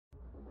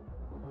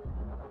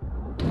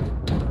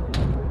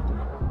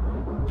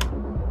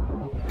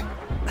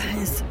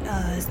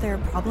Is there a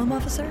problem,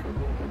 officer?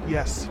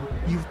 Yes,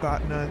 you've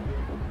gotten a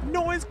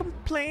noise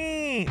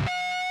complaint.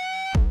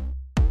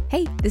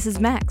 Hey, this is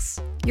Max.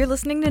 You're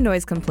listening to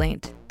Noise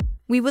Complaint.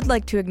 We would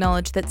like to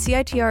acknowledge that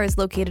CITR is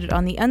located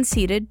on the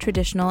unceded,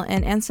 traditional,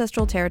 and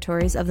ancestral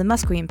territories of the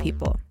Musqueam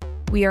people.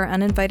 We are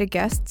uninvited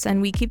guests, and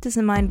we keep this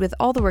in mind with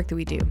all the work that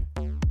we do.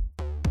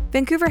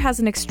 Vancouver has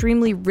an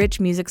extremely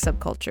rich music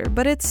subculture,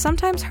 but it's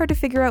sometimes hard to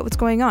figure out what's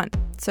going on.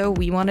 So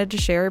we wanted to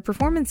share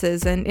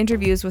performances and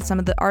interviews with some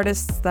of the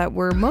artists that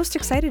we're most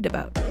excited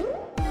about.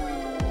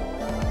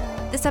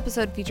 This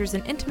episode features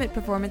an intimate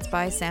performance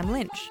by Sam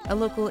Lynch, a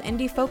local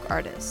indie folk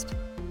artist.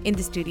 In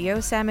the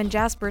studio, Sam and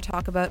Jasper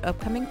talk about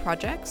upcoming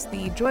projects,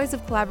 the joys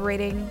of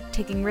collaborating,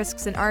 taking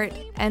risks in art,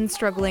 and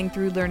struggling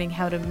through learning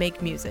how to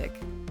make music.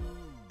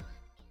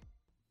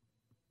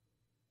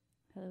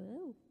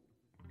 Hello.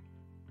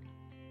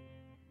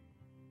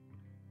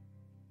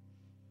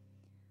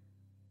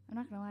 I'm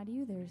not gonna lie to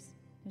you, there's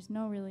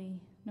no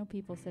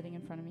people sitting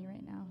in front of me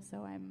right now,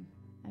 so I'm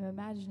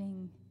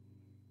imagining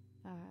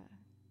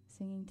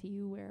singing to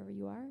you wherever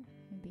you are,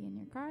 maybe in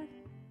your car,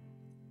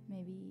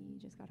 maybe you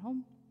just got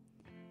home.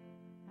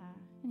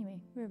 Anyway,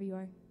 wherever you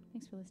are,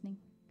 thanks for listening.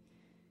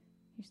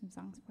 Here's some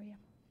songs for you.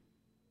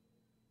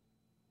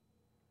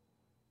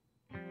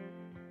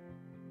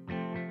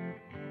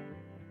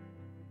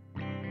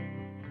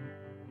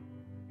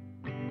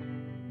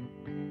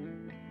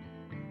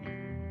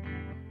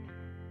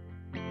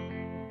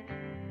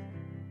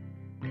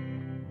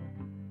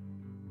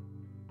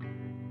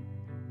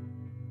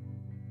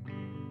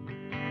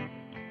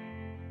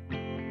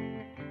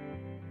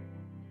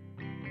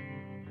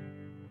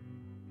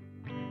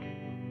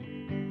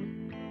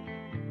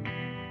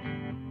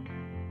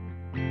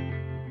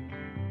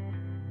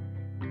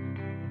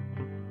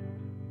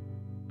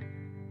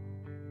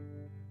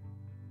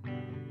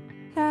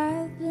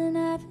 I've been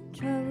having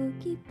trouble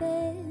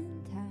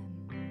keeping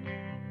time.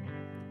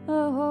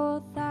 A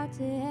whole thought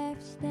to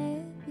have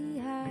stayed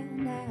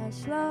behind. I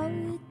slow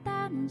it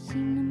down and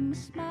seem to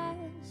miss my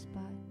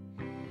spot.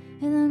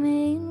 In the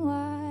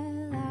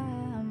meanwhile,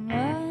 I'm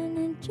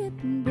running,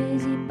 tripping,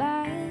 busy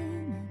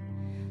buying,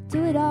 and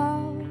do it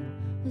all.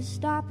 The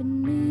stop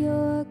in New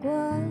York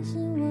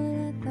wasn't what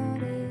I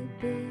thought it'd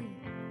be.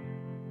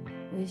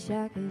 Wish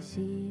I could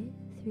see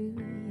it through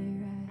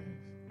your eyes.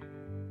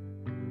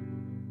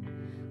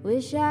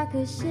 Wish I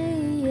could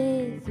see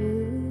it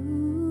through.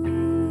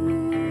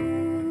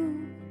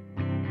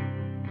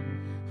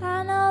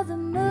 I know the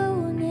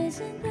moon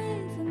isn't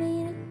there for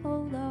me to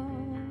hold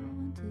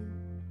on to.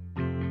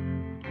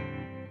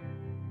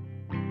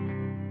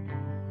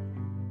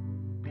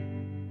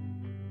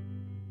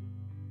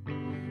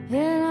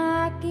 And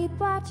I keep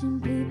watching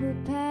people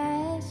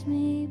pass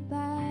me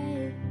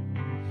by.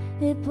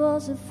 It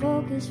pulls the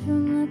focus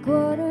from the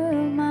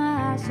corner of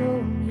my eye, so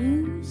I'm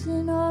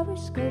using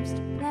horoscopes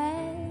to plan.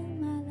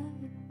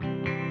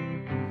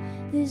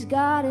 There's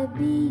gotta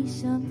be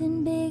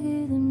something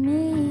bigger than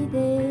me,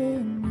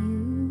 than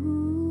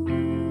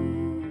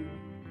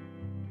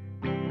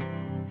you.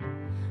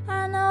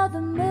 I know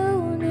the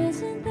moon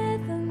isn't there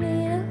for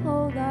me to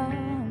hold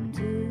on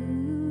to.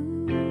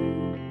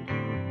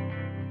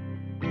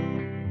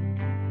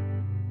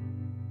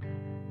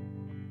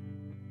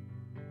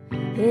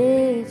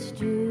 It's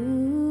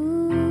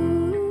true.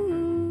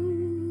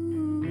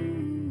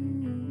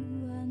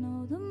 I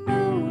know the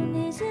moon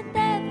isn't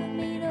there for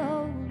me to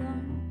hold on.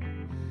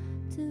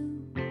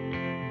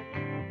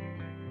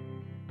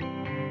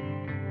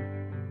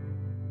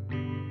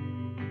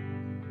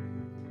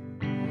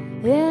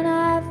 And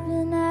I've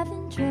been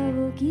having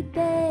trouble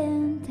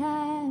keeping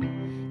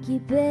time,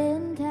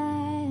 keeping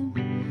time,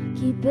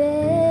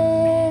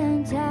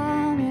 keeping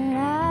time. And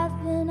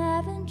I've been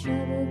having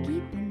trouble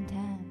keeping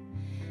time,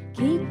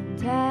 keeping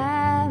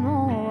time.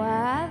 Oh,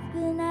 I've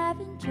been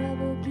having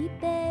trouble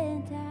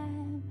keeping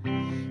time,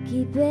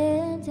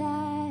 keeping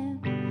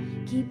time,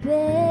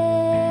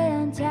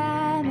 keeping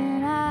time.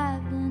 And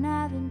I've been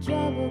having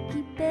trouble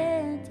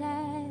keeping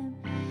time,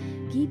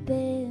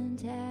 keeping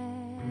time.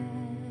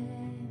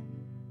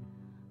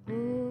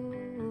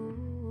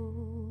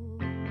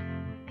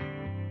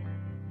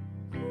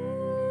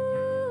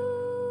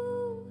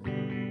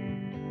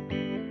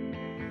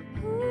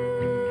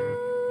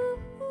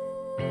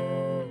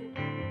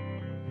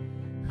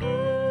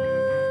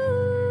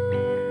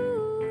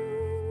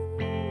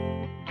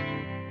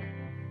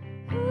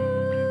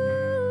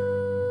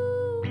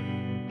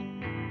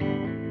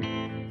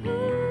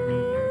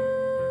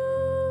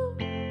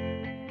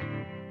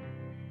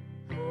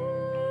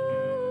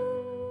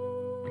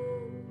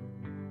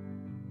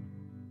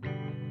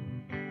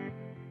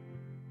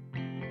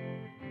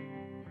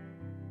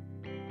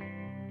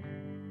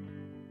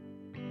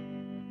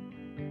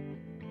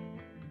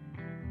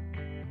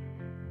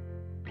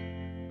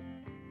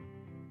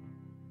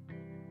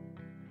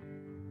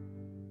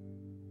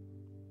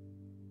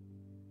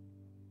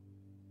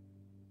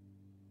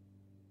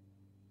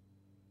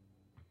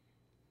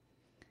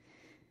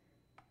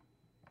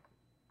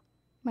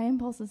 My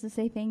impulse is to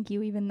say thank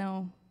you, even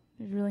though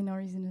there's really no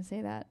reason to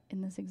say that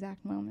in this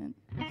exact moment.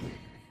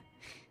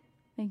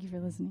 Thank you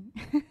for listening.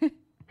 I'm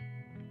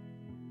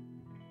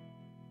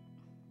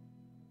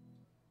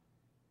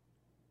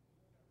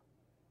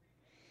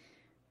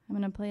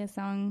going to play a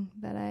song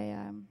that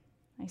I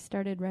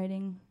started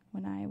writing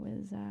when I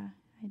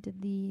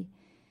did the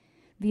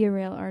Via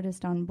Rail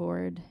Artist on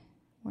Board,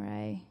 where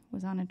I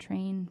was on a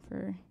train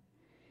it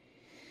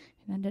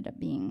ended up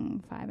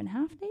being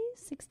 5.5 days,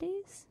 6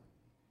 days.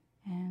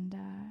 And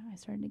I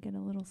started to get a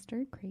little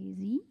stir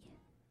crazy.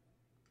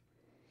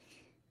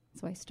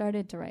 So I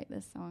started to write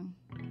this song.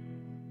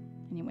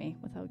 Anyway,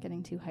 without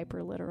getting too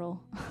hyper literal.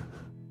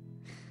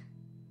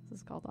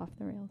 This is called Off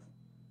the Rails.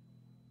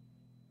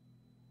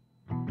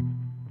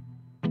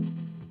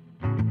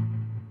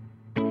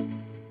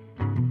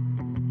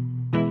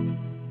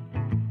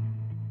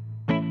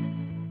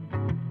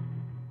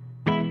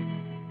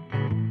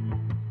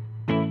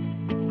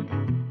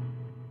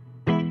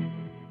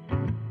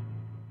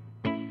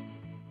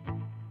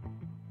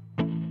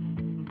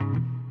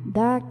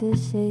 Doctor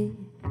says,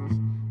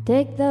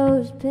 take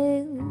those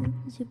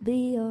pills, you'll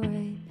be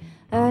alright.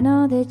 I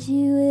know that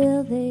you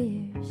will,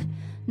 there's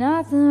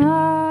nothing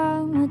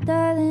wrong with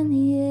darling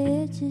the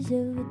edges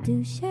of a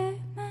two-shot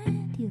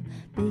mind. You'll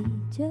be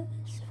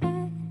just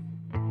fine.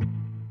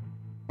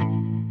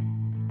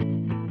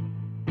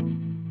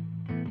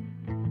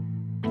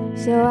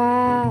 So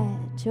I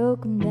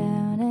choke 'em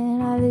down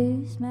and I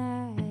lose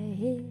my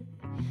head.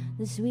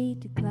 The sweet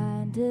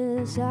decline to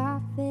the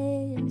soft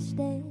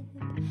instead.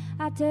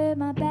 I turned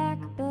my back,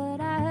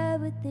 but I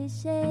heard what they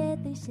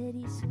said. They said,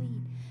 he's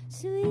sweet,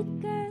 sweet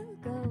girl,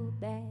 go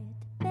back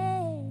to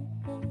bed.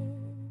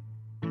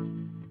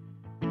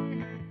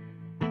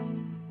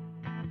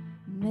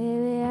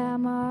 Maybe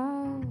I'm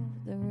off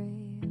the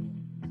rails.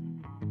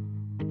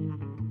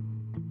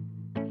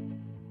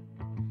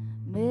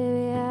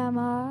 Maybe I'm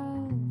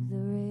off the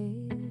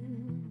rails.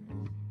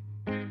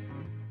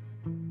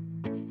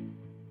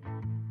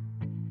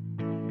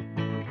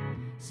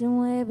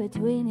 Somewhere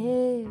between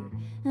here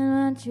in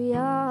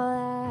Montreal,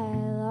 I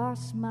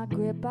lost my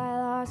grip, I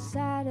lost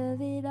sight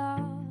of it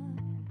all.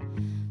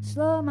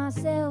 Slowed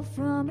myself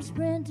from a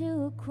sprint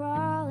to a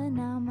crawl, and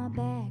now my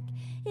back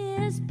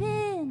is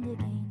pinned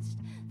against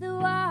the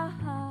wall.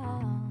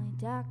 He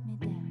talked me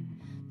down,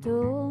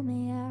 told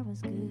me I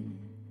was good,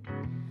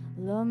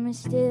 loved me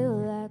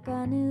still like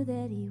I knew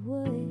that he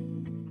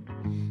would.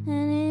 And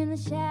in the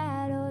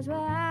shadows where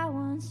I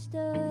once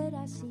stood,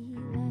 I see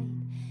light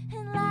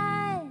and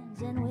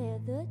lines and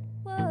weathered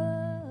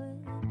wood.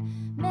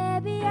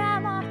 Maybe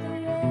I'm off the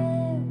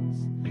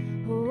rails.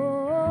 Oh,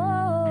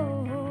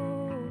 oh,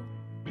 oh.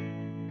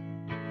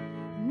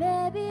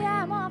 Maybe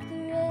I'm off the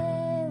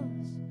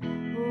rails.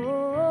 Oh,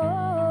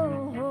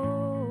 oh,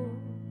 oh.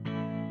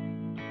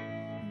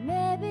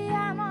 Maybe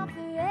I'm off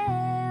the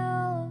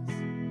rails.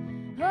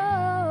 Oh,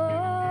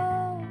 oh,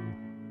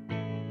 oh.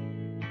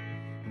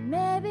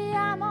 Maybe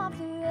I'm off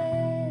the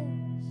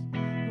rails.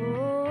 Oh,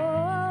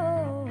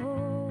 oh,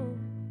 oh.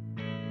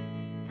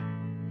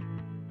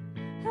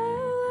 Oh,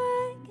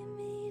 I can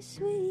be as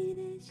sweet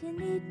as you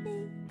need me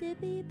to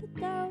be, but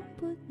don't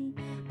put me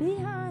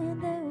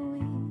behind the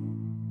wheel.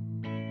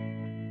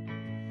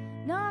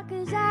 No,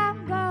 'cause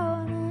I'm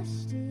gonna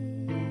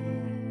steer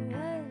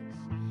us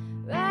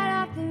right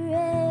off the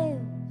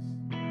rails.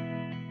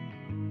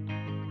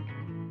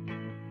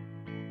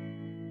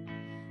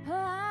 Oh,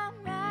 I'm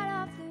right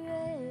off the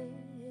rails.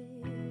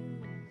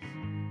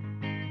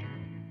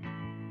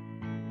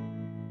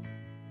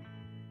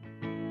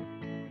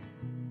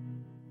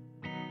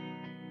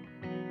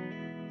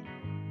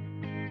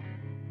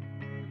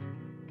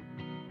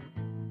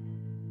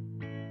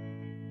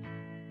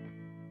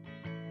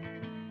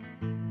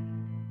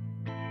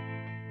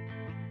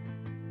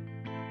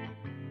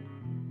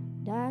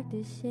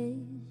 Doctor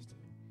says to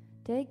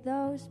take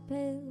those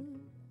pills,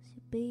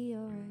 you'll be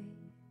alright.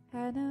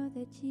 I know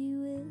that you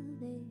will,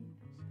 there's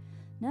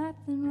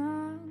nothing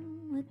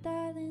wrong with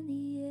darling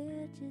the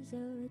edges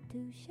of a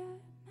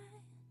two-shot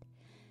mind.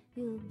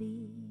 You'll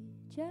be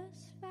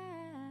just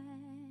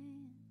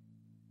fine.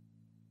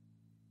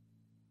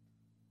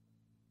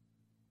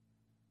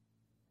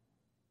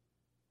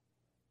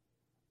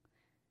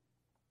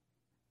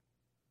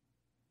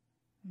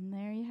 And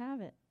there you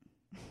have it.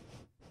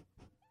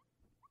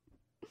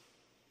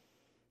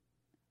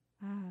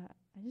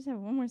 I just have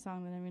one more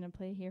song that I'm going to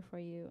play here for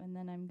you, and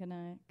then I'm going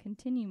to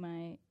continue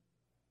my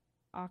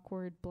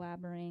awkward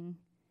blabbering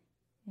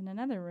in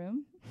another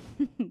room.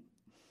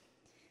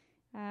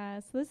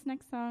 So this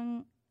next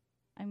song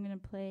I'm going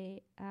to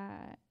play,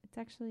 it's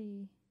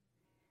actually,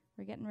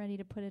 we're getting ready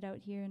to put it out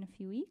here in a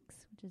few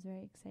weeks, which is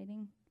very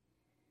exciting.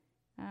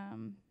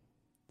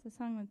 It's a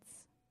song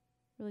that's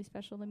really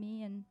special to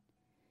me, and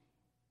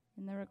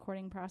in the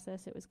recording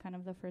process, it was kind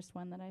of the first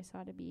one that I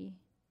saw to be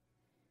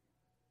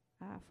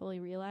fully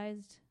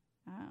realized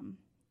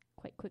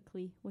quite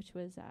quickly, which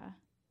was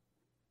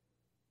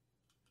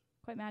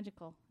quite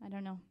magical. I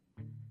don't know.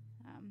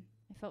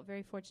 I felt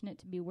very fortunate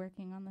to be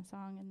working on the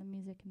song and the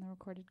music in the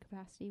recorded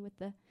capacity with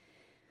the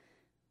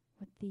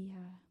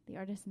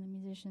artists and the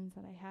musicians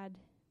that I had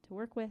to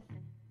work with,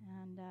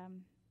 and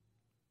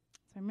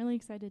I'm really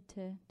excited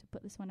to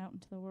put this one out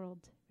into the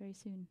world very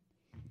soon.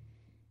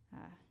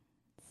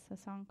 It's a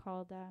song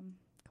called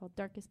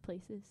Darkest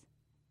Places.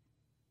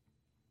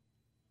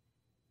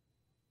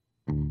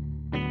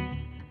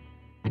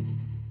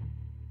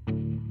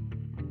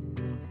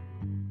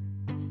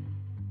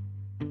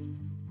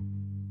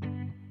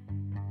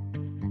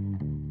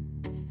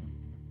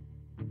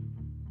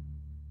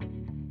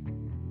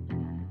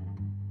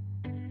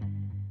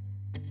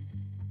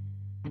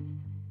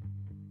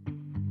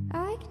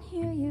 I can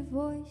hear your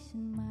voice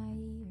in my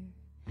ear.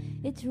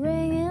 It's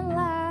ringing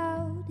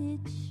loud,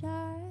 it's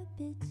sharp,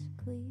 it's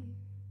clear.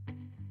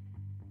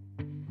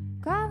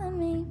 Calling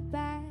me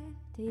back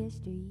to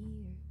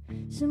yesteryear.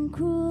 Some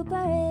cruel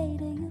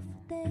parade of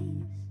youthful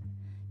days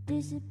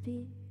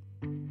disappeared.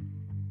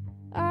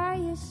 Are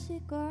you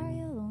sick or are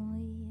you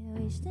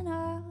lonely? Wasting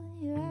all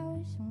your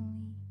hours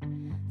only,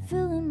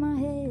 filling my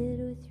head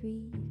with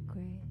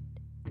regret.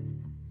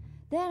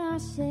 Then I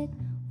said,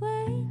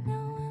 wait,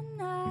 no, I'm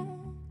not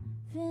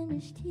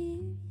finished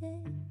here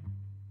yet.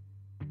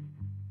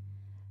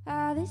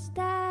 All this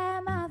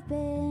time I've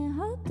been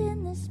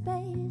holding the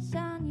space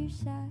on your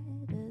side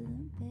of the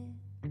bed.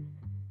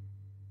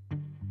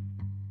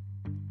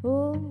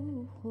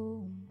 Oh,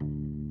 oh.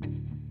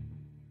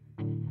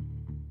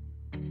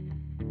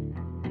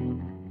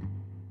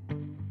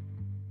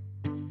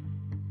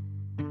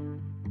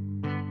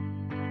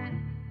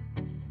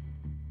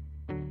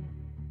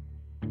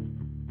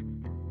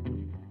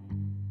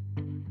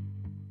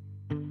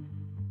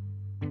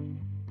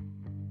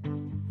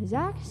 Cause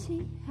I can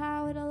see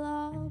how it'll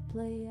all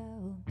play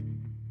out.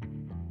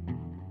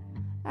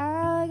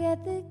 I'll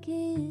get the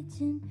kids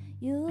and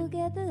you'll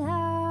get the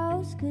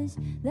house, cause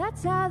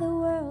that's how the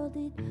world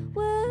it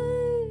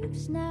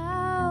works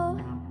now.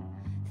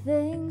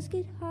 Things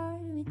get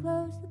hard, we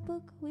close the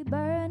book, we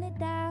burn it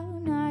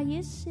down. Are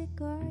you sick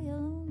or are you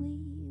lonely?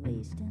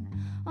 Wasting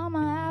all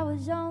my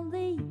hours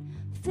only,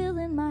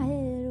 filling my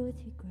head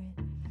with regret.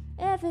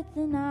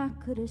 Everything I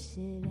could have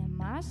said,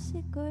 am I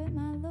sick or am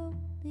I lonely?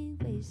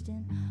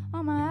 Wasting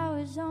all my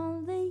hours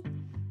only,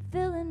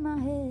 filling my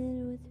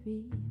head with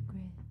regret.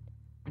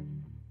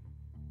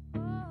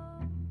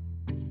 Oh,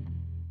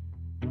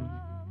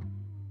 oh.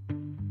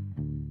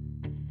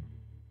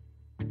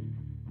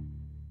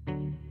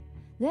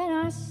 Then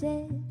I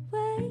said,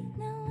 wait,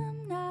 no,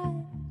 I'm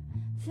not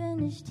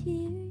finished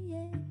here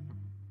yet.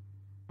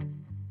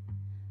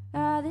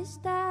 All this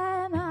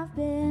time I've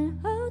been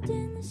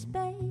holding the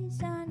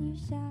space on your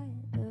side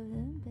of the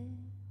bed.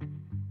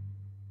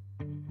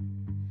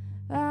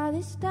 All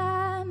this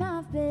time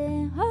I've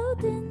been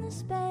holding the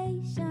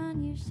space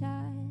on your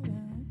side of the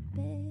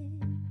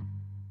bed.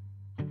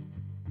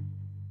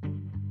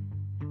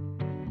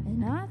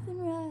 And I've been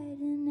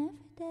writing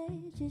every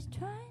day, just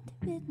trying to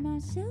rid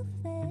myself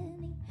of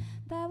any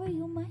power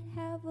you might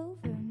have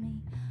over me.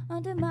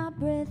 Under my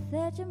breath,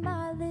 edge of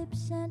my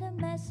lips, send a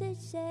message,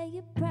 say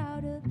you're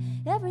proud of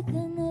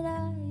everything that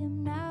I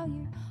am now.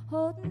 You're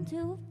holding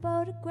to a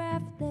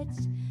photograph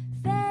that's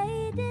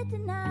faded,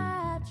 and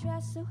I try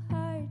so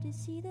hard to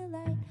see the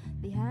light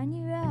behind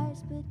your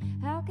eyes, but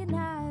how can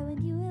I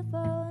when you have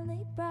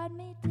only brought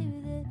me to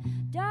the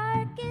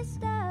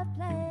darkest of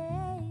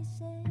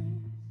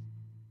places,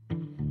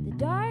 the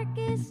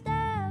darkest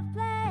of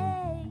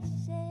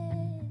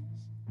places,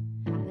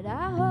 but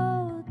I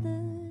hold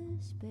the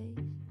space,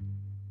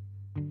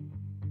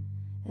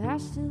 I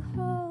still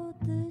hold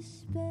the space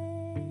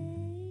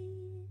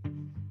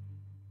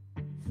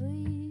for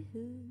you.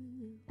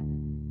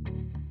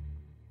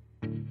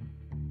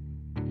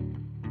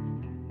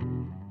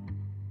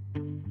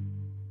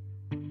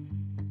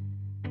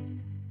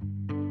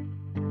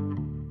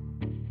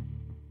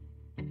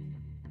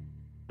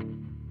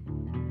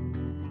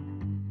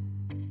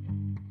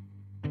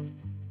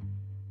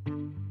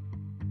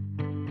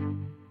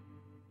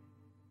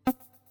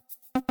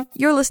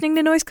 You're listening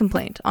to Noise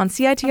Complaint on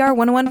CITR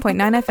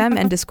 101.9 FM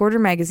and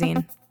Discorder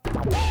Magazine.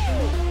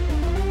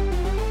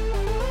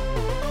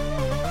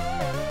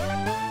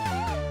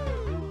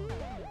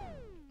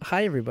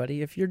 Hi,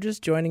 everybody. If you're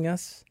just joining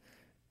us,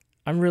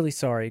 I'm really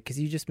sorry because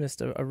you just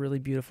missed a really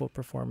beautiful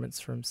performance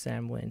from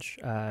Sam Lynch.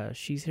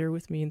 She's here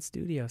with me in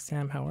studio.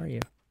 Sam, how are you?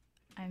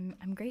 I'm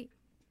great.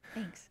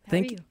 Thanks. How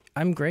are you?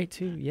 I'm great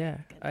too. Yeah,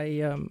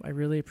 I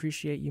really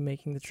appreciate you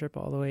making the trip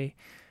all the way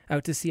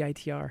out to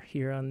CITR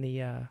here on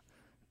the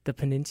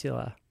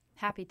peninsula.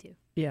 Happy to.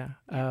 Yeah.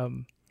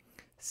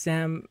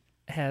 Sam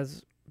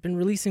has been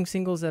releasing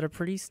singles at a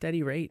pretty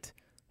steady rate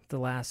the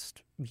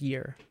last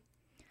year.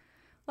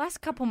 Last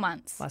couple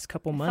months. I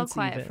felt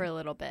quiet even for a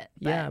little bit.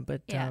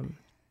 But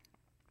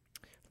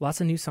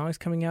lots of new songs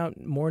coming out,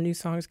 more new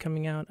songs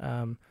coming out.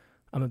 I'm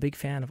a big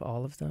fan of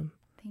all of them.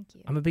 Thank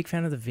you. I'm a big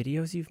fan of the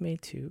videos you've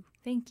made too.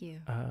 Thank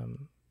you.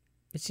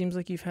 It seems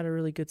like you've had a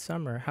really good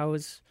summer.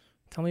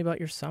 Tell me about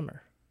your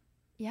summer.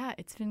 Yeah,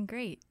 it's been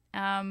great.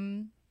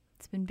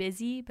 It's been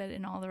busy, but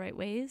in all the right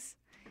ways.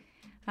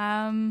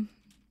 We've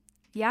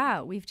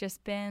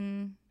just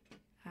been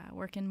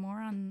working more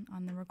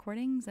on the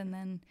recordings, and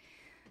then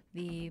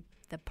the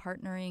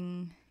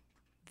partnering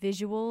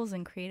visuals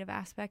and creative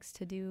aspects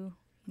to do,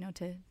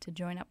 to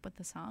join up with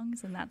the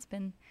songs, and that's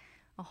been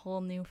a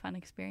whole new fun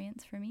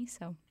experience for me.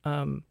 So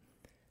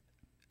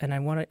and I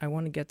want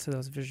to get to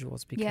those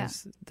visuals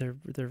because they're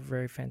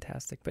very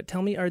fantastic. But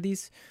tell me, are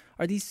these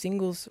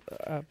singles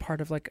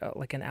part of like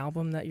an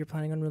album that you're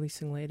planning on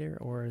releasing later,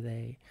 or are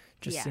they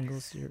just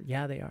singles?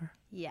 Yeah, they are.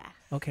 Yeah.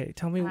 Okay,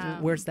 tell me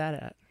where's that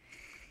at?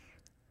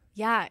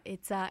 Yeah,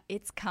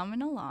 it's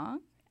coming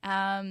along.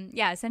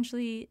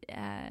 Essentially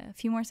a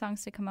few more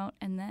songs to come out,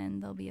 and then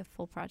there'll be a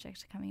full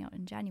project coming out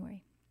in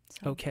January.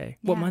 So, okay,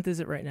 what month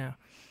is it right now?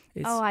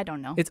 I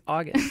don't know. It's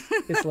August.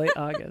 It's late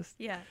August.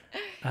 Yeah.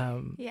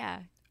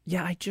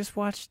 Yeah, I just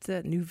watched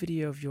that new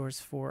video of yours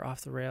for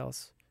Off the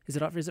Rails. Is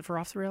it for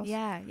Off the Rails?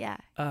 Yeah.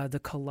 The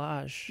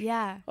collage.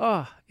 Yeah.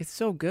 Oh, it's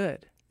so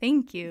good.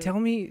 Thank you. Tell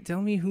me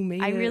who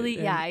made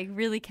it. I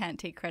really can't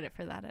take credit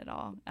for that at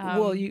all.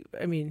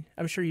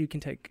 I'm sure you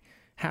can take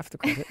half the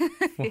credit.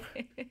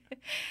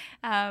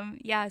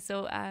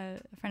 So a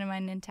friend of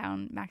mine in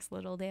town, Max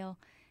Littledale,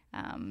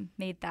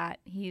 made that.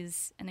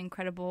 He's an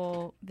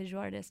incredible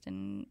visual artist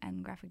and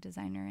graphic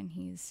designer, and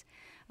he's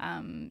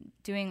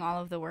doing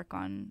all of the work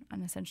on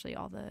essentially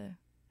all the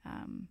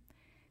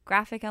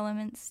graphic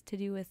elements to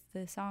do with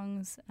the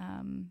songs,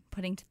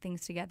 putting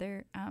things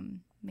together.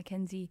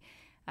 Mackenzie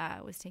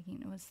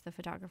was the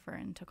photographer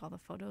and took all the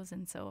photos,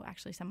 and so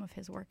actually some of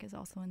his work is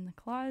also in the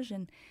collage.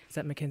 And is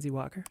that Mackenzie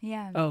Walker?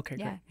 Yeah. Oh, okay,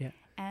 great. Yeah.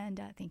 And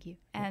thank you.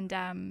 And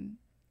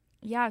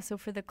so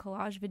for the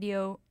collage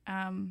video,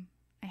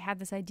 I had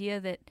this idea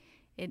that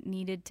it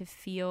needed to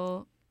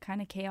feel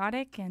kind of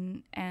chaotic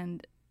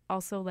and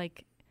also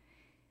like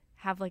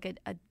have like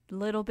a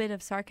little bit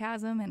of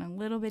sarcasm and a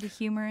little bit of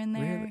humor in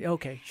there. Really?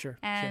 Okay, sure.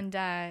 And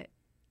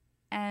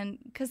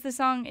because the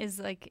song is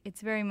like,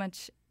 it's very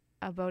much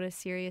about a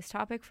serious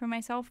topic for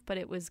myself, but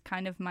it was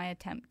kind of my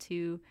attempt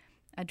to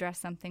address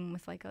something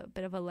with like a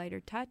bit of a lighter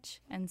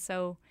touch. And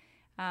so,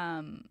 so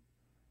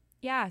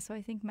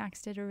I think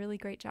Max did a really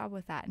great job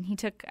with that. And he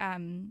took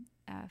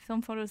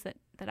film photos that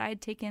I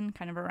had taken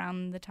kind of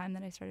around the time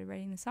that I started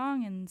writing the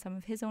song, and some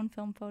of his own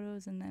film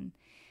photos, and then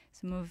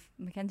some of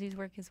Mackenzie's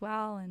work as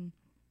well. And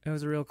it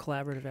was a real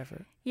collaborative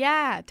effort.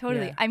 Yeah,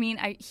 totally. Yeah. I mean,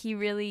 he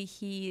really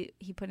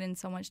put in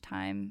so much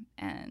time,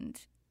 and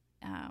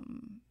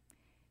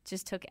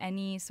just took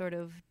any sort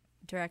of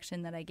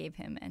direction that I gave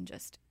him and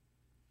just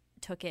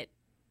took it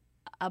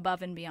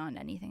above and beyond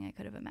anything I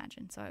could have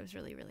imagined. So I was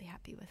really, really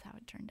happy with how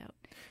it turned out.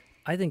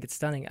 I think it's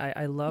stunning.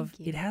 I love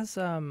it. Has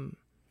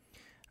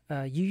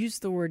you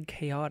used the word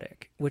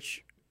chaotic,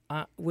 which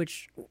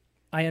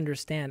I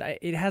understand.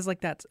 It has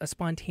like a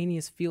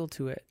spontaneous feel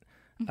to it,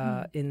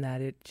 in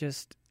that it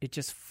just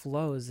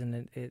flows,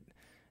 and it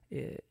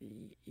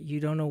you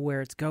don't know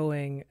where it's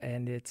going,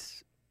 and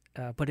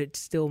but it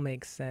still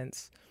makes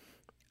sense.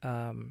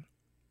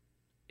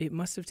 It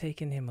must have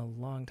taken him a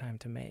long time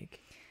to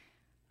make.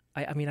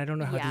 I mean, I don't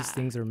know how these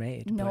things are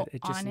made, but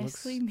it just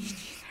honestly, looks...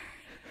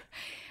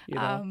 me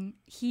neither.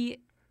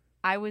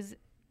 I was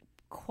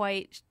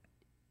quite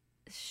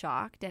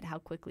shocked at how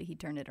quickly he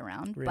turned it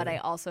around, really? But I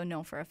also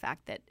know for a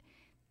fact that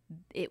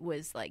it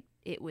was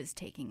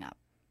taking up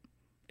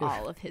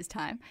all of his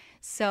time.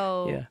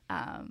 So,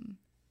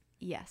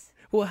 yes.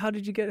 Well, how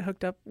did you get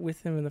hooked up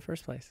with him in the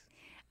first place?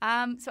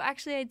 So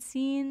actually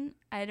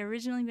I had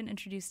originally been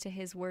introduced to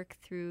his work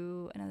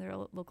through another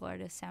local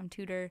artist, Sam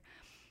Tudor,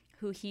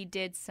 who he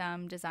did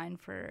some design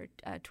for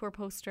a tour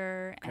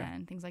poster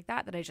and things like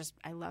that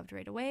I loved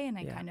right away. And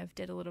I kind of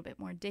did a little bit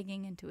more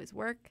digging into his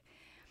work.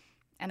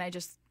 And I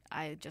just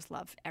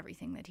love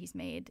everything that he's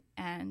made.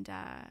 And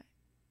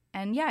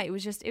it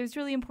was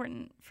really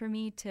important for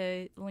me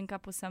to link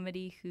up with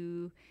somebody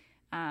who,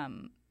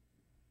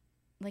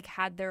 like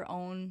had their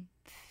own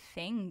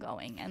thing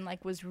going and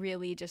like was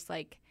really just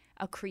like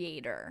a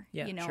creator,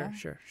 you know?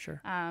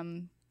 Sure.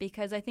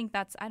 Because I think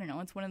that's, I don't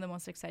know, it's one of the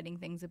most exciting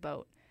things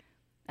about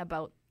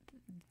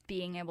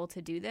being able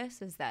to do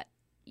this is that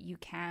you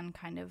can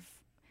kind of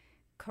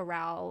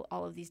corral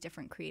all of these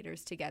different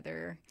creators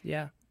together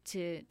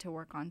to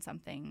work on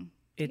something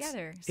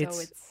together. So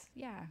it's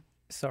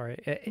Sorry.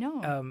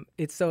 No.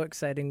 It's so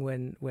exciting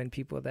when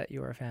people that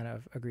you are a fan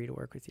of agree to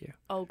work with you.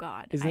 Oh,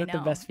 God. Isn't it the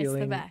best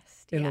feeling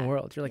in the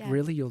world? You're like,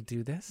 really? You'll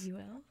do this? You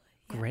will?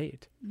 Yeah.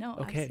 Great. No,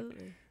 okay.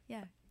 Absolutely.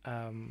 Yeah.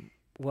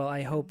 Well,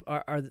 I hope,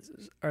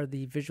 are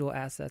the visual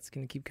assets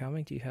going to keep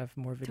coming? Do you have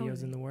more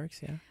videos in the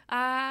works? Yeah.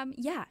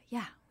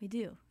 Yeah, we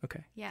do.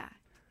 Okay. Yeah.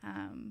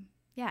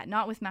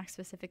 Not with Max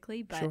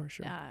specifically, but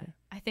sure.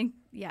 I think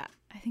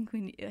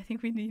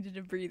we needed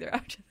a breather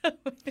after that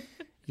one.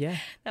 Yeah.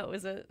 That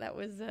was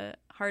a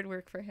hard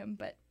work for him,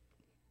 but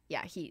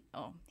yeah, he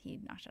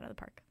knocked it out of the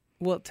park.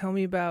 Well, tell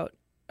me about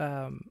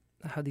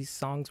how these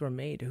songs were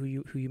made. Who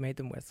you made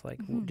them with? Like,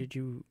 did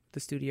you the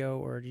studio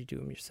or did you do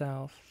them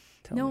yourself?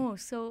 Tell me.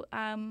 So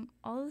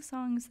all of the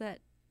songs that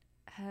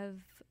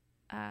I've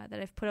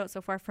put out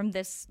so far from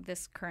this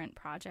current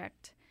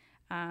project,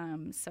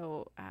 Not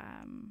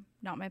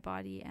My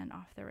Body and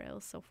Off the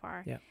Rails so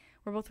far,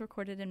 were both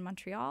recorded in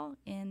Montreal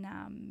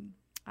in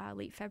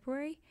late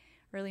February,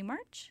 early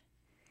March.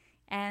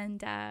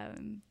 and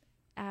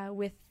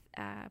with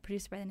a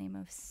producer by the name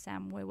of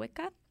Sam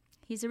Wojcicka.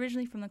 He's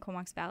originally from the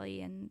Comox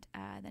Valley, and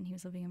then he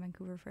was living in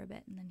Vancouver for a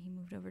bit, and then he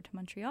moved over to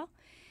Montreal.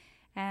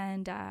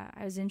 And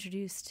I was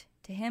introduced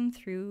to him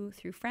through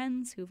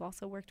friends who've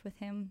also worked with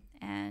him,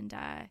 and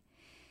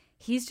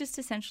he's just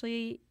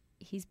essentially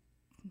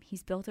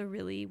he's built a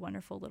really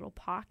wonderful little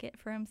pocket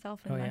for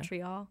himself in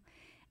Montreal.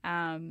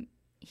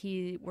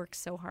 He works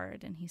so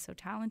hard, and he's so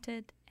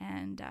talented,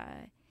 and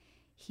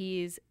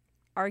he's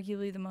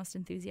arguably the most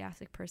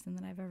enthusiastic person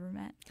that I've ever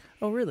met.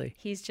 Oh, really?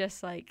 He's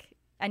just like,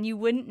 and you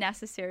wouldn't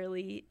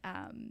necessarily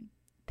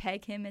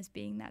peg him as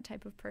being that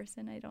type of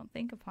person, I don't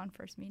think, upon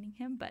first meeting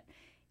him, but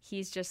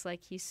he's just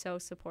like, he's so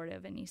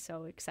supportive, and he's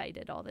so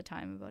excited all the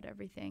time about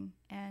everything.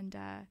 And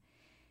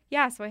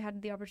so I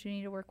had the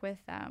opportunity to work with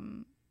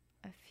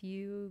a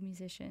few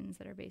musicians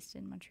that are based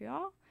in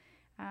Montreal,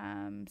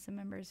 some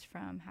members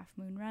from Half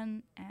Moon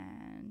Run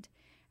and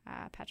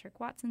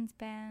Patrick Watson's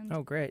band.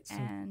 Oh, great.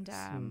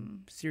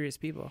 Some serious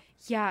people.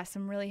 Yeah,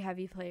 some really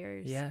heavy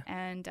players. Yeah.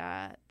 And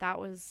that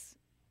was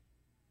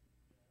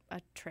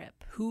a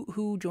trip.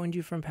 Who joined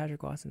you from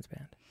Patrick Watson's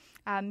band?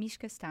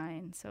 Mishka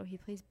Stein. So he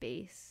plays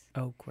bass.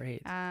 Oh,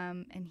 great.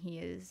 And he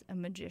is a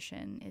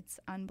magician. It's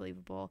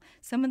unbelievable.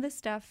 Some of the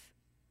stuff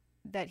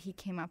that he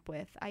came up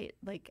with,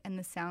 and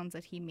the sounds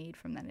that he made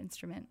from that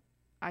instrument,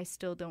 I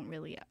still don't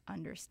really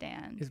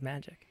understand. It's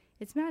magic.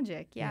 It's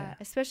magic, yeah.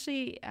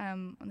 Especially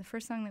on the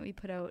first song that we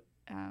put out,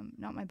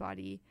 Not My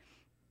Body.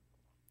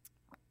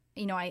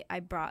 You know, I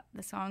brought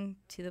the song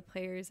to the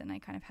players, and I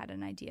kind of had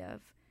an idea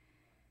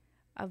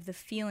of the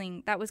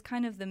feeling. That was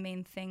kind of the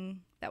main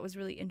thing that was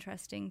really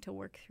interesting to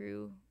work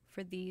through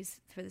for this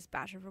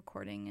batch of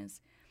recording. Is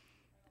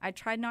I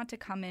tried not to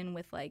come in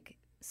with like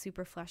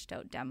super fleshed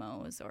out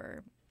demos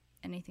or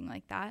anything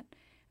like that,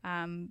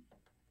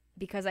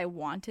 because I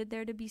wanted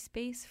there to be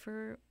space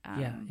for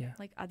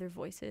like other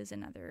voices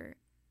and other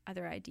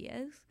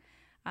ideas.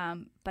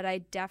 But I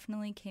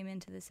definitely came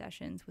into the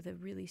sessions with a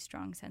really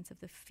strong sense of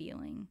the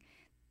feeling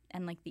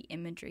and like the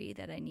imagery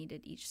that I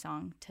needed each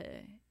song to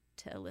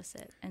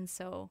elicit. And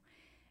so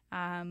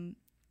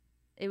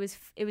it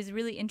was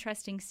really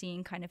interesting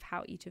seeing kind of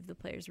how each of the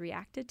players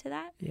reacted to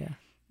that. Yeah.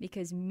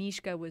 Because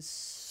Mishka was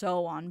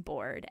so on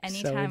board.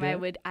 Anytime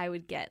I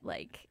would get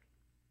like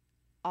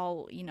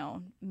all, you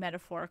know,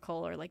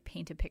 metaphorical or like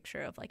paint a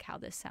picture of like how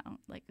this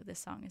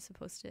song is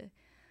supposed to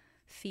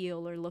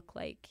feel or look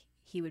like,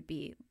 he would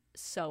be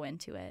so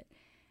into it.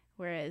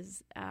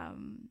 Whereas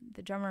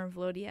the drummer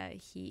Vlodia,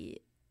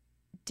 he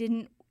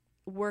didn't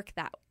work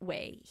that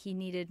way. He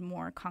needed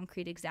more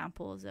concrete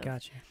examples of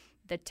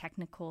the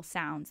technical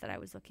sounds that I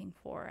was looking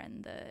for,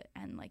 and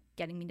like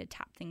getting me to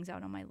tap things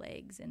out on my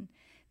legs and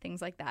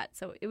things like that.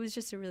 So it was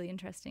just a really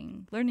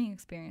interesting learning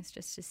experience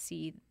just to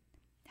see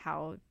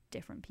how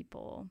different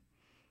people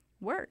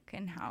work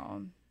and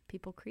how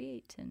people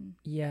create. And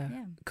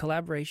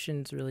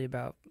collaboration's really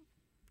about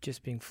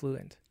just being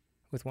fluent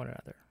with one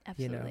another.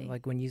 Absolutely. You know,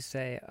 like when you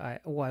say, I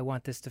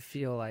want this to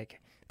feel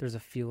like there's a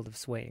field of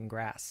swaying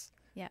grass.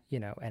 Yeah. You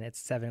know, and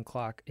it's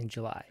 7:00 in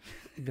July.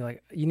 You'd be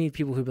like, you need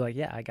people who'd be like,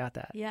 yeah, I got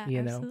that. Yeah, you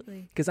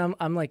absolutely. Because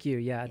I'm like you.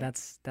 Yeah,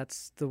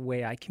 that's the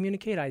way I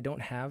communicate. I don't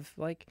have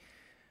like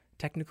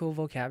technical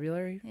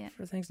vocabulary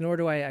for things, nor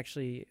do I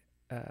actually.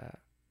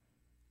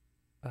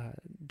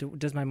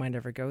 Does my mind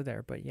ever go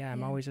there? But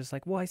I'm always just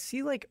like, well, I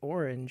see like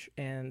orange,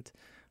 and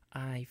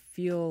I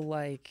feel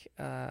like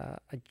I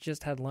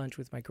just had lunch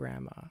with my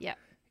grandma. Yeah.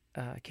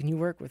 Can you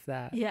work with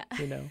that? Yeah.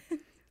 You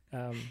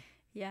know.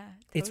 Yeah,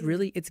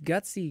 totally. It's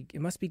gutsy.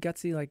 It must be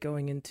gutsy, like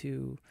going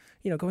to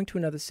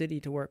another city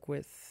to work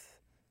with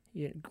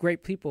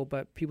great people,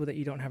 but people that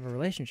you don't have a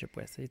relationship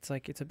with. It's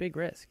like, it's a big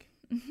risk.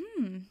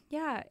 Mm-hmm.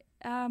 Yeah.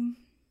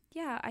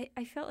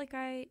 I felt like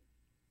I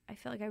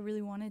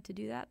really wanted to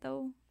do that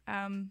though.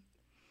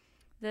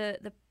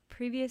 The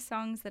previous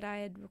songs that I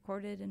had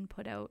recorded and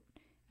put out,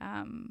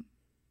 I'm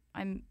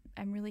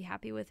really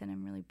happy with, and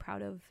I'm really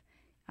proud of.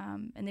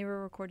 And they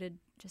were recorded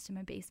just in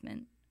my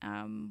basement.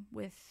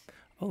 With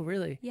Oh,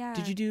 really? Yeah.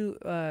 Did you do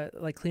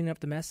like cleaning up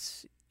the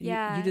mess? You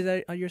did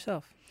that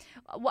yourself?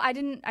 Well, I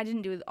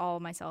didn't do it all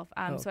myself.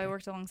 So I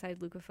worked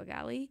alongside Luca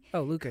Fogali.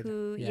 Oh, Luca.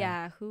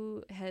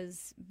 Who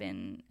has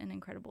been an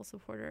incredible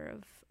supporter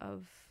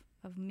of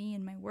me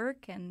and my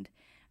work. And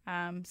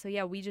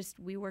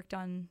we worked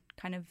on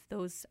kind of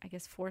those, I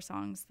guess, 4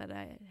 songs that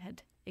I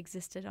had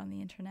existed on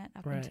the internet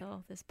up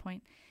until this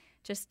point.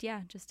 Just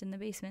in the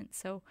basement.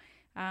 So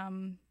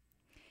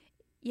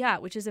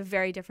which is a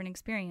very different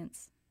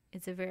experience.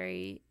 It's a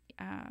very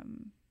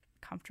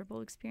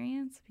comfortable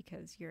experience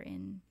because you're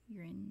in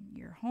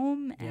your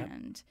home,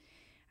 and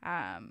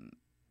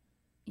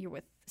you're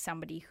with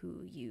somebody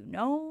who you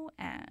know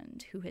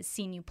and who has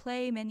seen you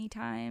play many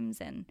times,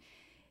 and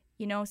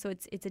so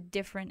it's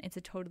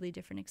a totally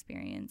different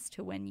experience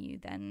to when you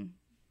then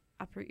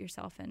uproot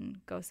yourself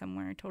and go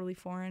somewhere totally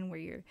foreign where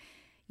you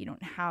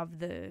don't have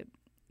the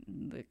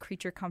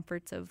creature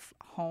comforts of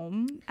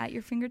home at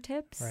your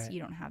fingertips. Right.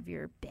 You don't have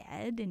your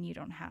bed, and you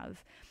don't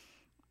have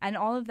And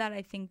all of that,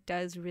 I think,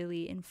 does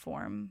really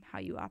inform how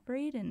you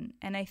operate. And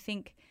I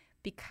think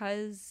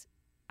because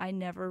I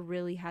never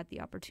really had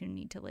the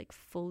opportunity to like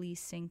fully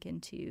sink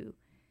into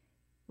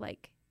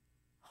like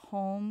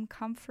home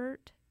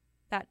comfort,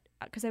 that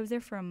because I was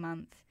there for a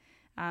month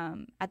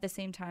at the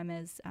same time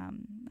as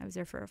I was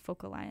there for a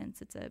Folk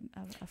Alliance. It's a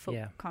folk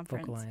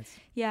conference. Folk Alliance.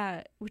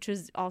 Yeah, which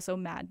was also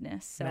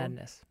madness. So,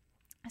 madness.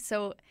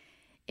 So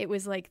it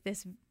was like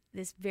this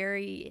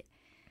very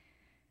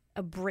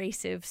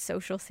abrasive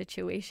social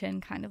situation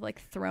kind of like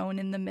thrown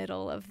in the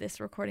middle of this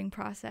recording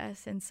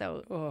process. And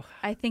so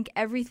I think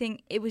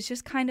everything, it was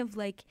just kind of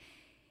like,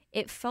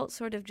 it felt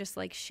sort of just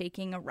like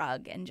shaking a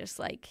rug, and just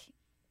like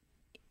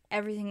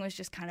everything was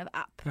just kind of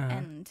up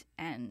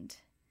and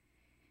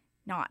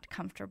not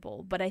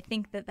comfortable. But I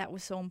think that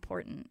was so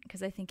important,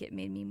 because I think it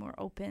made me more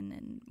open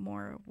and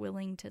more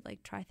willing to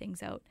like try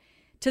things out,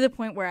 to the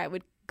point where I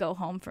would go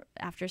home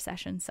after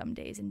sessions some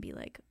days and be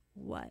like,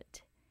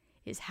 what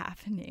is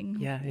happening?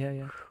 Yeah.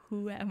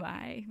 Who am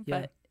I?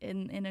 Yeah. But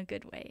in a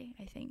good way,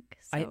 I think.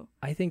 So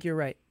I think you're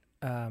right.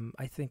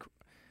 I think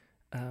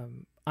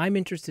I'm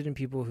interested in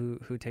people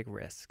who take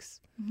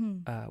risks.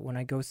 Mm-hmm. When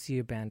I go see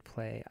a band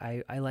play,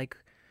 I like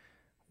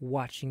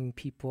watching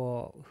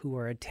people who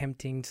are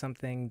attempting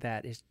something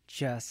that is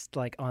just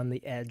like on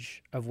the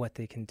edge of what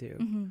they can do,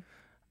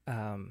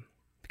 Mm-hmm.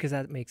 Because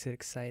that makes it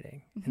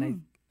exciting. Mm-hmm.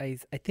 And I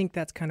think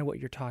that's kind of what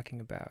you're talking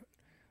about.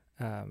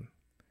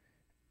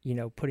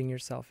 Putting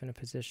yourself in a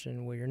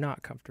position where you're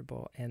not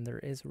comfortable and there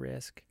is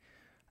risk,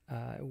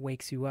 it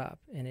wakes you up,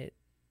 and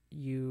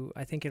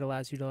I think it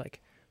allows you to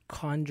like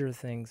conjure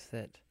things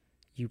that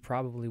you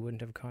probably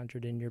wouldn't have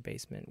conjured in your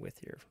basement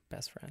with your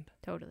best friend.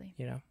 Totally.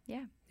 Yeah.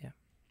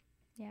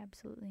 Yeah,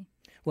 absolutely.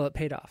 Well, it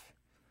paid off.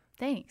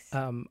 Thanks.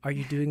 Are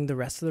you doing the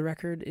rest of the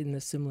record in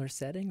a similar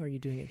setting? Or are you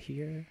doing it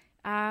here?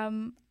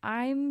 I'm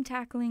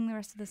tackling the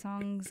rest of the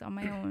songs on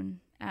my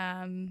own.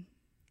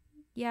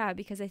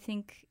 Because I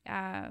think,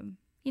 I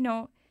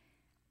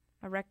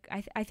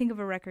think of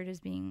a record as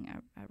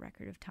being a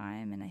record of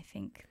time, and I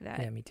think that...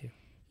 Yeah, me too.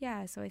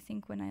 Yeah, so I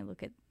think when I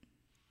look at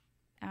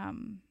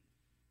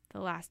the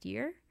last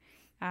year,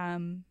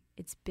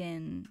 it's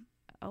been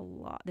a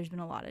lot. There's been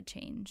a lot of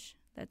change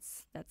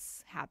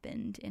that's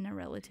happened in a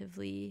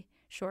relatively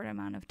short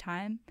amount of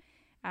time.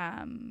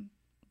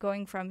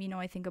 Going from,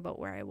 I think about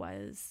where I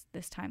was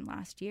this time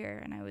last year,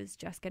 and I was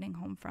just getting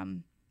home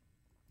from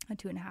a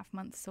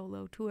 2.5-month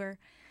solo tour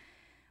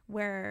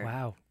where...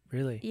 Wow,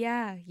 really?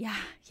 Yeah.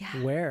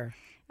 Where?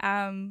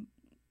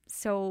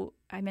 So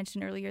I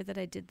mentioned earlier that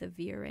I did the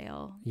Via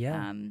Rail.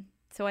 Yeah.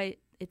 So it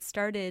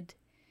started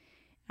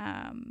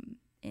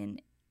in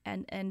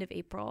end of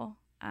April,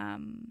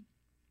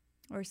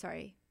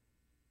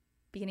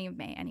 beginning of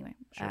May anyway.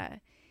 Sure.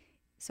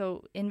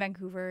 So in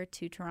Vancouver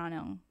to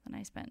Toronto, and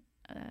I spent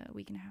a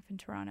week and a half in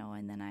Toronto,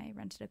 and then I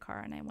rented a car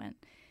and I went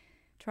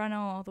Toronto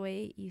all the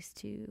way east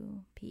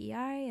to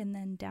PEI, and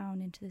then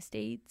down into the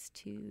States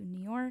to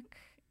New York,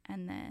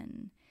 and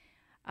then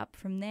up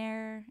from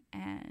there,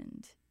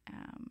 and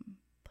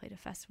played a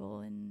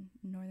festival in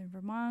northern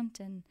Vermont,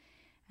 and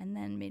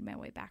then made my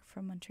way back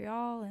from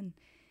Montreal. And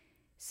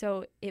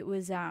so it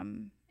was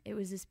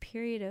this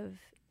period of,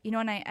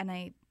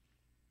 I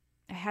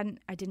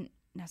didn't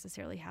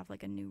necessarily have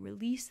like a new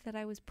release that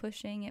I was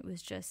pushing. It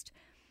was just,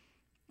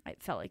 I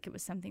felt like it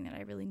was something that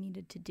I really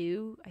needed to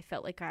do. I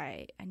felt like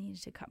I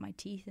needed to cut my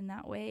teeth in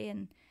that way.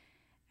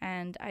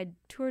 And I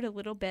toured a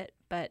little bit,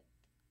 but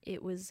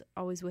it was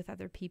always with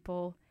other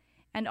people,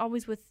 and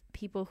always with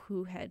people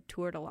who had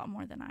toured a lot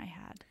more than I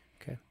had.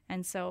 Okay.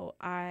 And so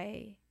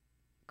I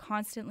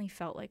constantly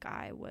felt like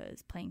I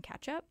was playing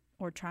catch up,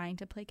 or trying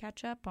to play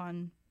catch up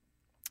on,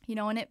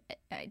 and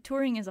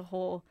touring is a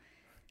whole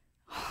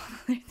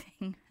other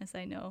thing, as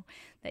I know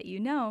that you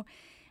know,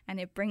 and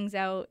it brings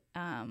out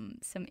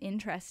some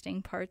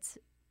interesting parts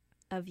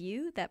of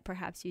you that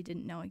perhaps you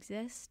didn't know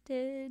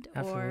existed.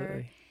 Absolutely.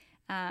 Or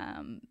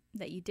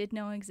that you did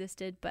know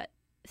existed but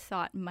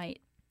thought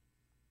might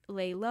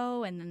lay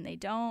low, and then they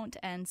don't.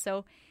 And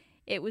so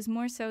it was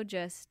more so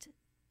just,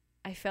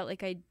 I felt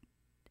like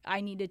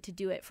I needed to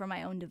do it for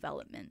my own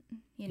development,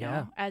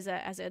 as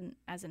an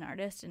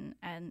artist,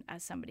 and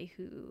as somebody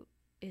who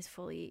is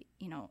fully,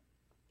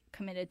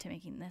 committed to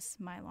making this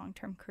my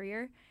long-term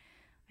career.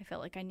 I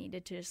felt like I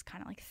needed to just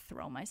kind of like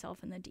throw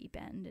myself in the deep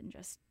end and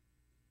just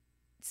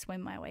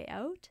swim my way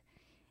out.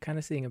 Kind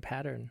of seeing a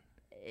pattern.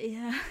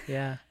 Yeah.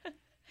 Yeah.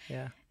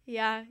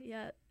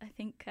 I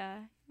think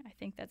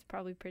that's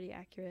probably pretty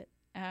accurate.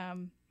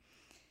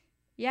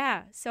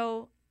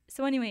 So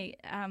anyway,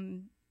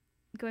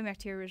 going back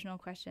to your original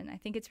question, I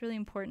think it's really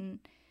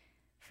important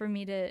for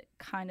me to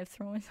kind of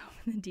throw myself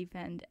in the deep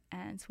end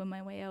and swim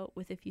my way out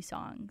with a few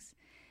songs,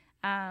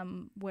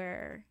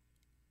 where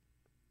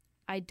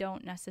I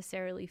don't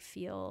necessarily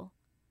feel,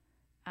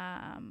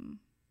 I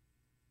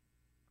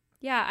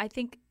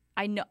think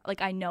I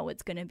know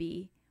it's going to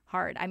be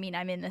hard. I mean,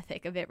 I'm in the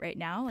thick of it right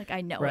now. Like,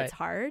 I know It's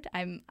hard.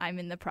 I'm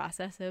in the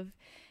process of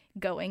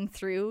going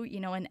through,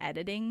 and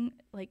editing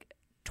like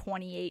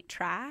 28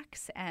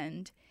 tracks,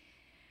 and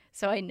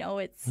So I know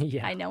it's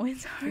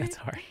hard. It's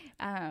hard.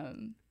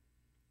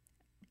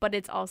 But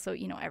it's also,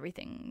 you know,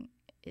 everything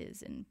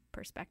is in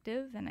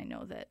perspective, and I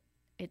know that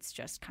it's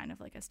just kind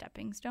of like a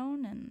stepping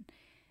stone.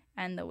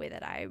 And the way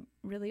that I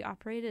really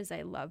operate is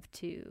I love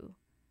to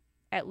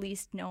at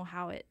least know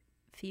how it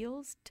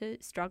feels to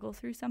struggle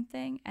through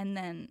something, and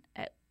then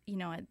at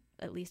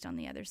least on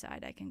the other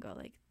side I can go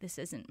like, this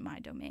isn't my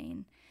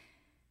domain,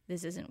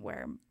 this isn't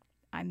where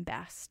I'm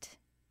best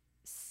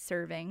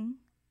serving,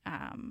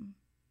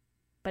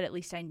 but at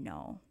least I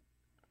know,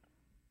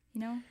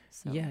 you know.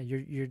 So. Yeah,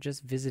 you're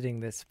just visiting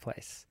this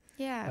place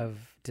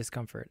of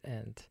discomfort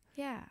and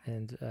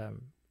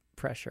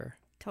pressure.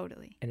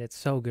 Totally. And it's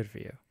so good for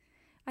you.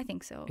 I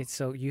think so. It's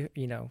so you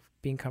know,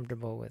 being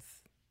comfortable with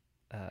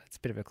it's a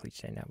bit of a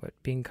cliche now, but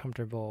being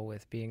comfortable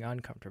with being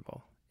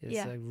uncomfortable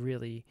is a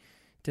really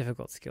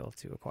difficult skill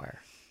to acquire.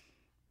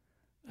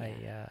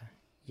 I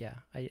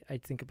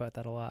think about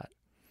that a lot.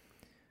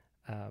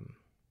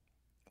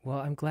 Well,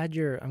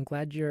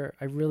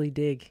 I really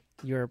dig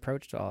your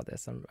approach to all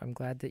this. I'm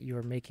glad that you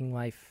are making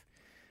life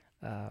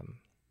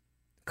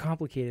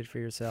complicated for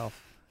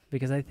yourself,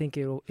 because I think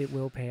it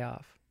will pay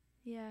off.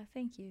 Yeah,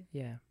 thank you.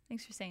 Yeah.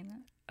 Thanks for saying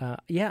that.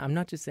 I'm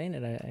not just saying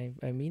it.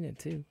 I mean it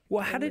too.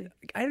 Well,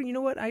 you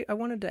know what? I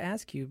wanted to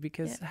ask you,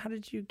 because how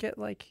did you get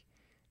like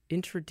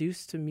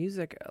introduced to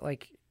music?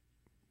 Like,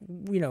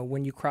 you know,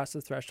 when you cross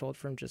the threshold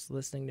from just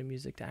listening to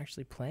music to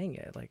actually playing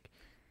it, like,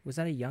 was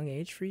that a young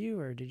age for you,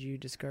 or did you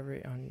discover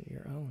it on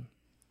your own?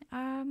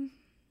 I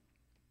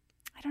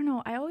don't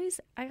know. I always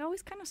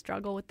kind of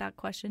struggle with that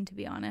question, to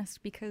be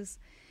honest, because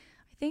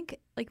I think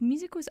like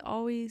music was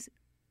always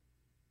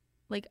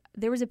like,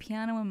 there was a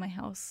piano in my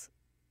house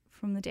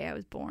from the day I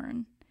was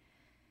born,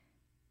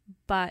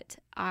 but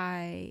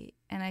I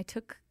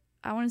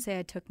want to say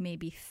I took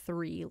maybe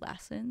 3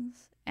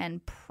 lessons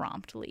and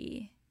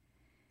promptly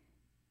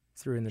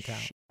threw in the towel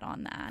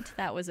on that.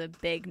 That was a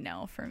big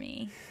no for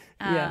me.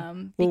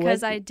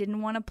 Because I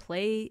didn't want to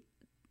play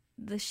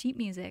the sheet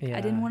music.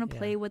 I didn't want to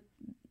play what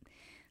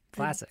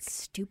the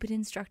stupid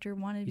instructor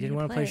wanted me to play. You didn't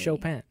want to play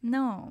Chopin.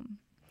 No.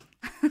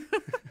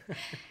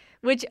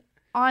 Which,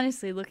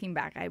 honestly, looking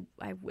back,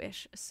 I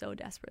wish so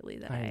desperately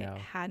that I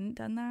hadn't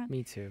done that.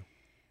 Me too.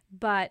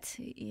 But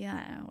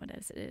yeah, it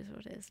is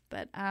what it is.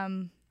 But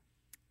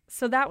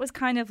so that was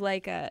kind of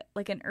like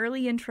an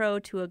early intro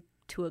to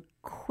a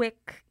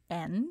quick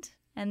end,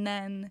 and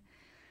then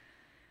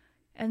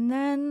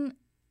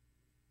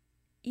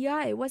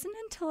it wasn't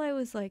until I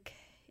was like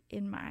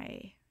in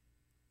my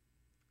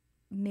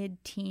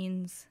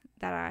mid-teens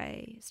that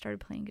I started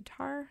playing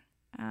guitar.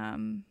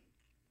 And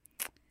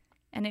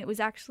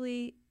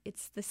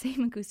it's the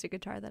same acoustic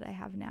guitar that I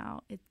have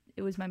now.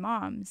 It was my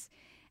mom's,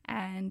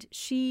 and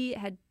she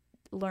had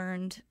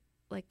learned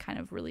like kind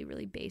of really,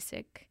 really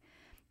basic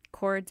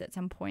chords at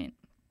some point,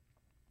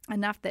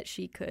 enough that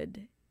she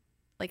could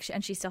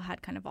and she still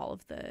had kind of all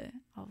of the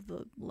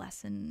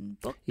lesson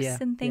books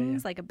and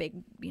things, like a big,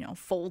 you know,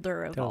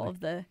 folder of all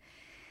of the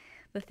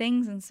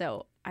things. And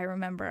so I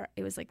remember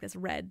it was like this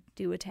red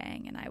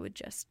duotang, and I would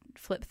just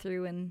flip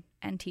through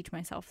and teach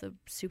myself the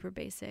super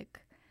basic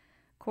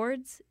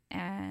chords,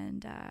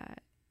 and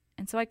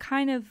so I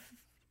kind of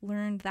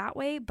learned that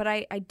way. But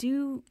I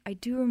do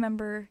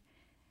remember,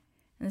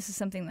 and this is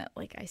something that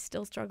like I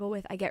still struggle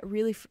with, I got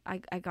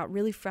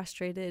really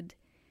frustrated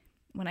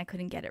when I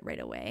couldn't get it right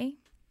away.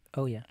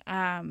 Oh yeah.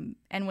 And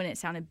when it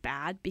sounded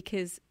bad,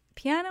 because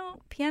piano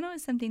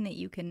is something that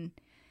you can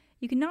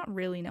not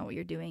really know what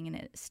you're doing and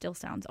it still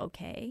sounds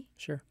okay.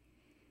 Sure.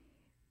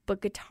 But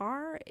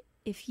guitar,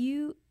 if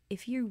you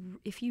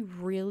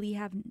really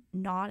have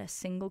not a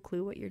single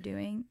clue what you're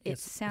doing, it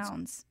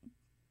sounds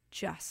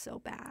just so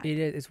bad. It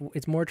is.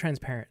 It's more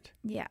transparent.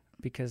 Yeah.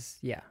 Because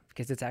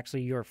it's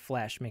actually your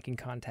flesh making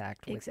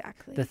contact with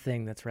the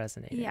thing that's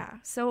resonating. Yeah.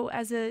 So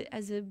as a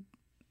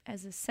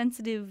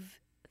sensitive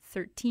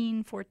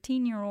 13,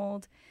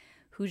 14-year-old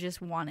who just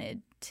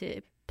wanted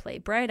to play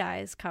Bright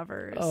Eyes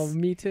covers. Oh,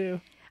 me too.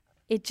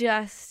 It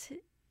just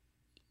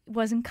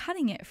wasn't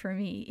cutting it for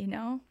me, you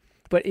know?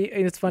 But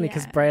it's funny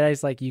because Bright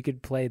Eyes, like, you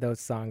could play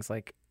those songs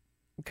like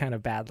kind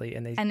of badly,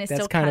 and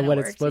that's kind of what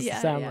it's supposed to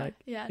sound like.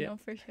 Yeah, no,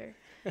 for sure.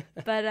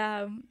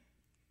 But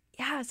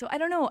so I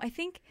don't know. I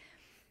think,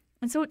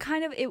 and so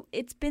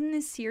it's been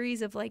this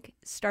series of like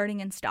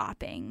starting and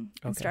stopping,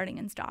 and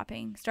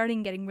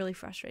starting getting really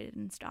frustrated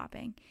and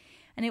stopping.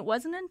 And it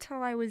wasn't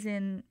until I was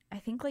in, I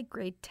think, like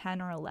grade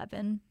 10 or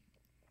 11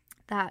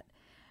 that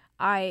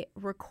I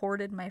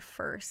recorded my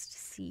first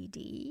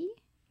CD.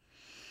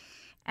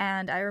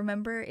 And I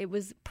remember it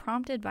was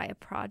prompted by a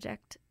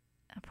project,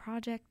 I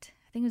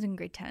think it was in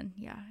grade 10.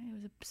 Yeah,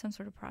 it was some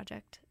sort of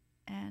project.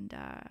 And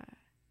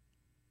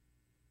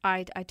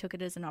I took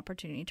it as an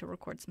opportunity to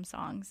record some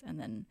songs. And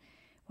then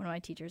one of my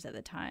teachers at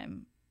the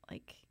time,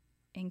 like,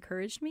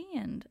 encouraged me.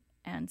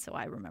 And so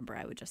I remember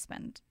I would just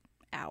spend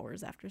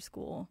hours after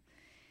school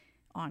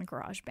on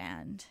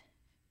GarageBand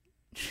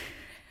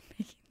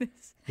making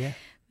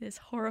this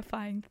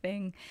horrifying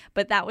thing.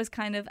 But that was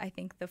kind of, I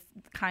think, the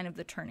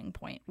turning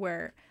point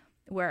where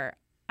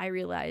I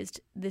realized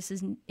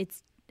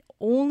it's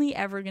only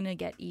ever going to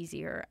get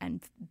easier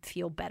and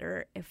feel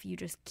better if you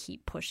just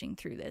keep pushing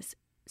through this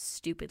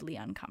stupidly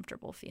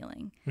uncomfortable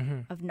feeling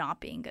of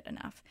not being good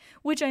enough,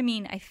 which I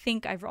mean, I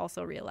think I've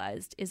also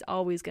realized is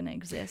always going to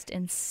exist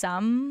in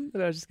some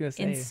But I was just gonna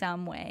say, in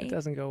some way. it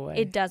doesn't go away.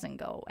 It doesn't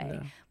go away,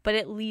 No. but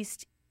at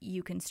least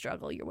you can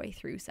struggle your way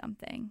through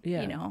something,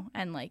 Yeah. you know,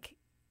 and like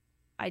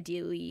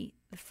ideally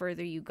the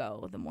further you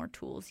go, the more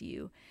tools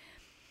you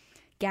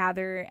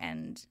gather,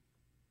 and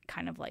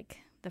kind of like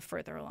the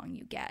further along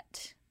you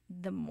get,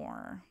 the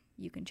more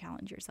you can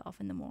challenge yourself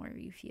and the more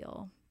you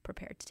feel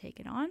prepared to take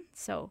it on.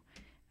 So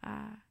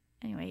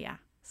anyway, yeah,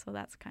 so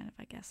that's kind of,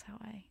 I guess, how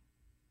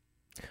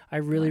I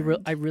really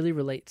learned.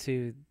 relate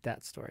to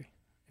that story.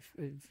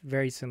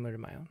 Very similar to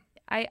my own.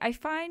 I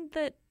find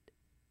that,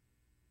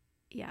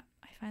 yeah,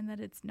 I find that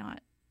it's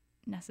not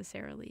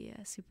necessarily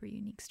a super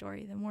unique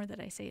story the more that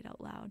I say it out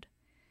loud.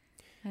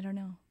 I don't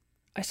know.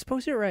 I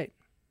suppose you're right.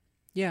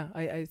 Yeah,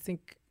 I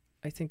think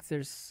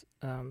there's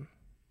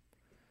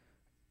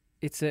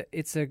it's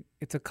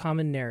a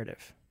common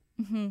narrative.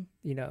 Mm-hmm.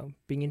 You know,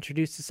 being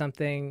introduced to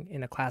something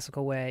in a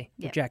classical way,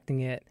 Yep. rejecting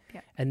it,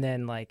 Yep. and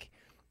then like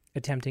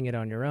attempting it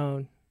on your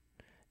own,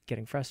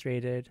 getting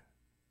frustrated,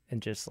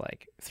 and just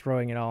like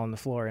throwing it all on the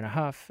floor in a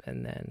huff,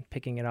 and then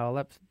picking it all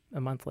up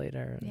a month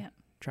later and Yep.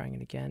 trying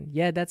it again.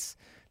 Yeah, that's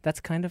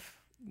kind of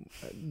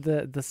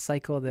the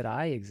cycle that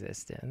I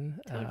exist in.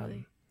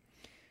 Totally.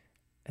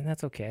 And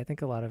that's okay. I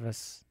think a lot of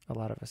us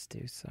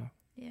do. So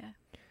Yeah.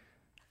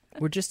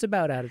 we're just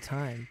about out of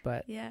time,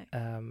 but Yeah.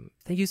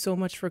 thank you so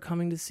much for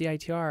coming to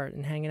CITR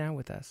and hanging out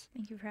with us.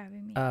 Thank you for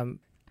having me.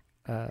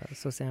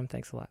 So Sam,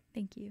 thanks a lot.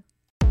 Thank you.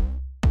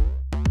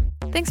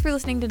 Thanks for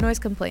listening to Noise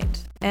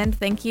Complaint, and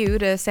thank you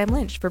to Sam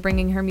Lynch for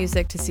bringing her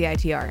music to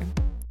CITR.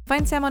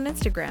 Find Sam on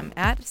Instagram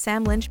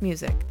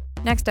 @SamLynchMusic.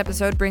 Next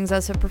episode brings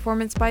us a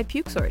performance by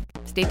Puke Sword.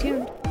 Stay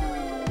tuned.